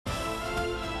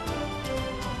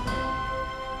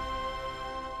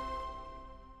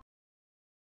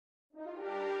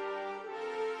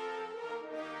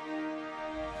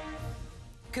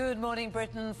Good morning,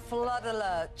 Britain. Flood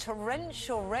alert.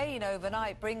 Torrential rain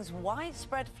overnight brings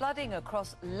widespread flooding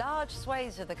across large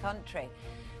swathes of the country.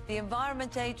 The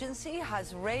Environment Agency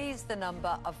has raised the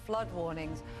number of flood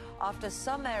warnings after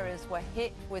some areas were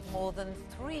hit with more than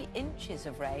 3 inches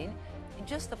of rain in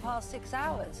just the past 6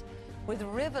 hours, with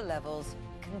river levels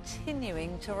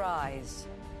continuing to rise.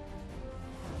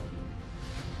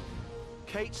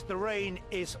 Kate, the rain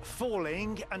is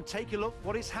falling, and take a look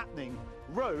what is happening.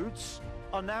 Roads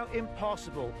are now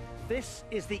impassable. This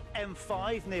is the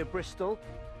M5 near Bristol.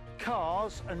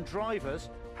 Cars and drivers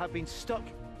have been stuck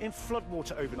in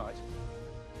floodwater overnight.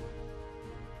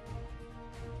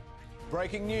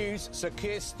 Breaking news, Sir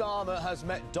Keir Starmer has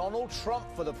met Donald Trump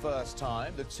for the first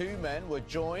time. The two men were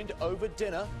joined over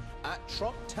dinner at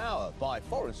Trump Tower by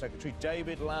Foreign Secretary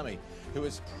David Lammy, who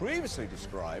has previously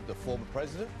described the former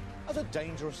president as a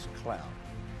dangerous clown.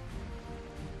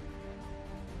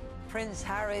 Prince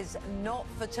Harry's not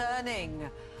for turning.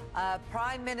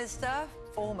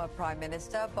 Former Prime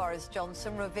Minister Boris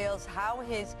Johnson reveals how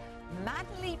his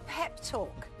manly pep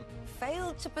talk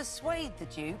failed to persuade the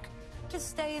Duke to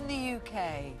stay in the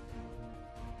UK.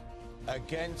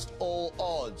 Against all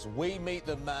odds, we meet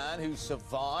the man who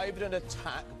survived an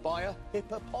attack by a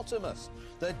hippopotamus.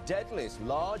 The deadliest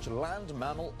large land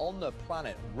mammal on the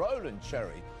planet, Roland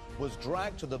Cherry, was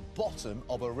dragged to the bottom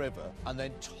of a river and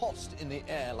then tossed in the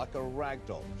air like a rag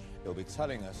doll. He'll be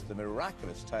telling us the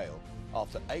miraculous tale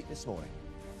after 8 this morning.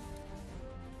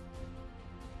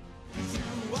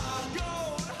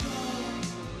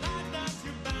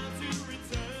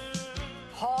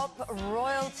 Pop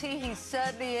royalty, he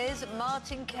certainly is.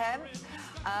 Martin Kemp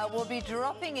will be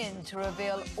dropping in to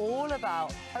reveal all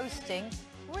about hosting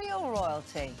real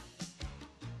royalty.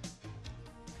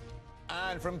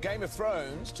 And from Game of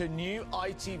Thrones to new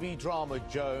ITV drama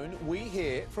Joan, we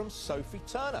hear from Sophie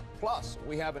Turner. Plus,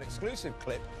 we have an exclusive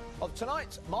clip of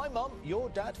tonight's My Mum, Your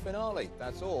Dad finale.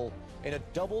 That's all in a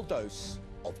double dose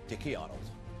of Dickie Arnold.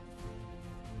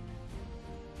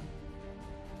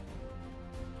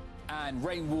 And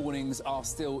rain warnings are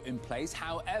still in place.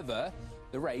 However,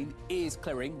 the rain is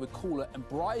clearing with cooler and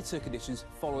brighter conditions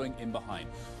following in behind.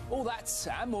 All that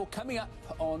and more coming up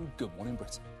on Good Morning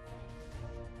Britain.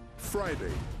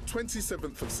 Friday,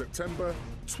 27th of September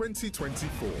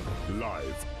 2024,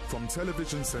 live from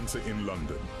Television Centre in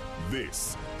London.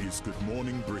 This is Good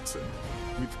Morning Britain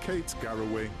with Kate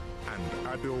Garraway and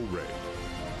Adil Ray.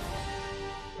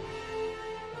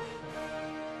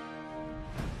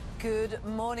 Good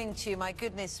morning to you. My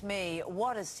goodness me,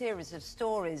 what a series of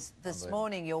stories this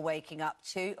morning you're waking up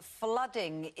to.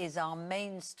 Flooding is our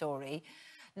main story.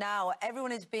 Now,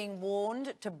 everyone is being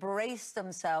warned to brace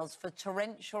themselves for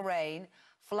torrential rain,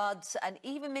 floods and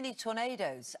even mini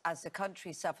tornadoes as the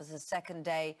country suffers a second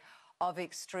day of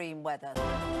extreme weather.